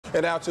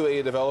And now to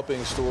a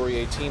developing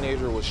story. A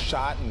teenager was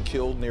shot and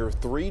killed near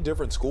 3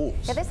 different schools.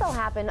 Yeah, this all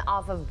happened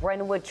off of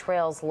Brentwood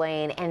Trails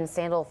Lane and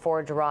Sandal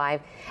Ford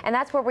Drive. And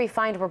that's where we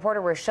find reporter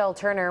Rochelle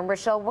Turner.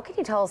 Rochelle, what can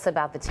you tell us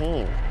about the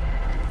teen?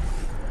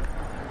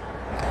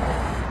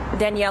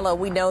 Daniela,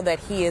 we know that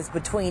he is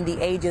between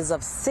the ages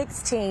of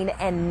 16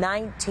 and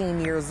 19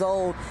 years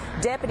old.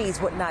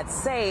 Deputies would not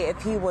say if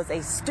he was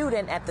a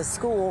student at the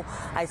school.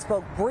 I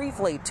spoke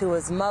briefly to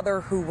his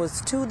mother, who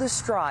was too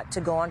distraught to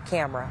go on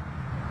camera.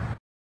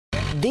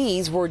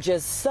 These were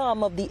just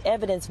some of the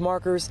evidence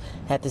markers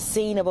at the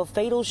scene of a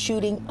fatal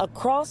shooting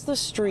across the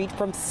street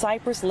from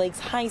Cypress Lakes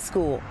High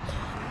School.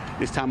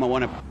 This time I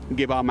want to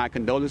give all my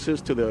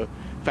condolences to the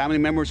family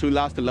members who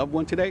lost a loved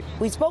one today.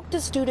 We spoke to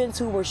students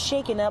who were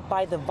shaken up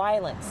by the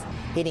violence,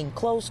 hitting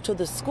close to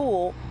the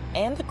school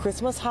and the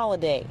Christmas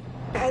holiday.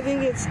 I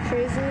think it's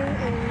crazy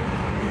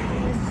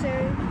and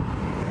unnecessary.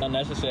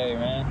 Unnecessary,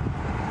 man.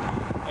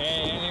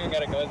 And you ain't even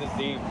gotta go this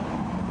deep.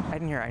 I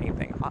didn't hear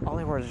anything. All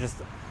I heard was just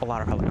a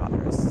lot of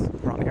helicopters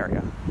around the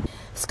area.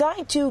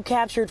 Sky 2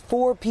 captured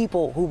 4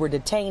 people who were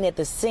detained at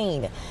the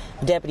scene.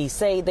 Deputies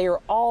say they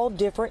are all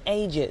different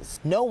ages.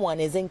 No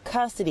one is in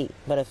custody,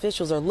 but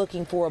officials are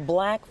looking for a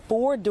black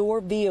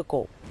 4-door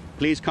vehicle.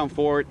 Please come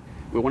forward.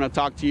 We want to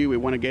talk to you. We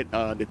want to get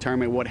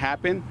determine what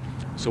happened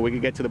so we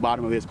can get to the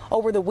bottom of this.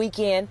 Over the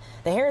weekend,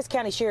 the Harris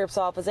County Sheriff's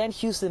Office and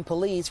Houston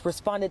Police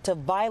responded to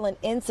violent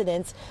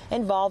incidents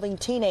involving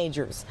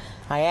teenagers.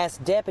 I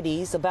asked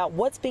deputies about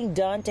what's being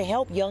done to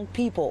help young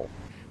people.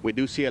 We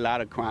do see a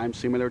lot of crimes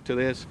similar to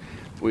this.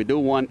 We do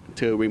want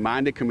to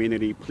remind the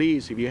community,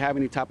 please, if you have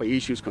any type of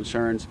issues,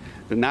 concerns,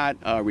 do not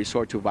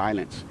resort to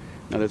violence.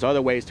 Now, there's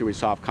other ways to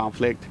resolve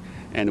conflict,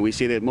 and we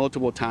see that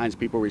multiple times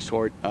people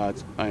resort,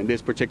 in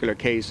this particular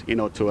case,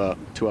 to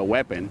a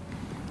weapon,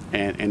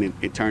 and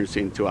it turns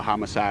into a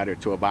homicide or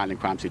to a violent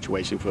crime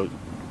situation. So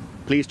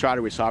please try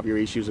to resolve your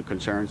issues and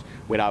concerns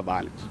without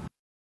violence.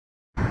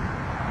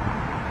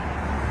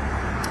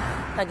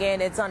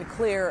 Again, it's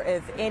unclear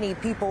if any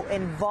people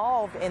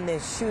involved in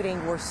this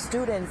shooting were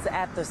students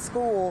at the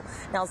school.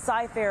 Now,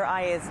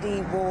 Cypress-Fairbanks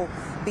ISD will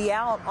be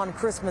out on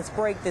Christmas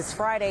break this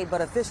Friday,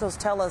 but officials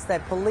tell us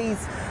that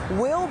police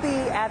will be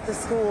at the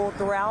school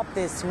throughout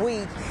this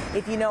week.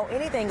 If you know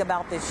anything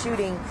about this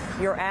shooting,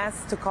 you're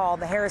asked to call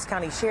the Harris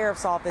County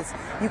Sheriff's Office.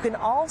 You can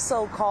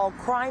also call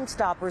Crime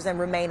Stoppers and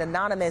remain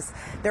anonymous.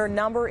 Their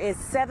number is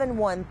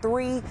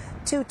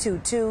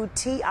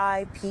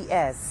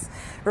 713-222-TIPS.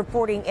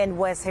 Reporting in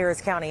West Harris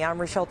County, I'm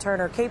Rochelle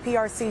Turner,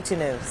 KPRC 2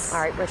 News. All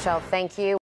right, Rochelle, thank you.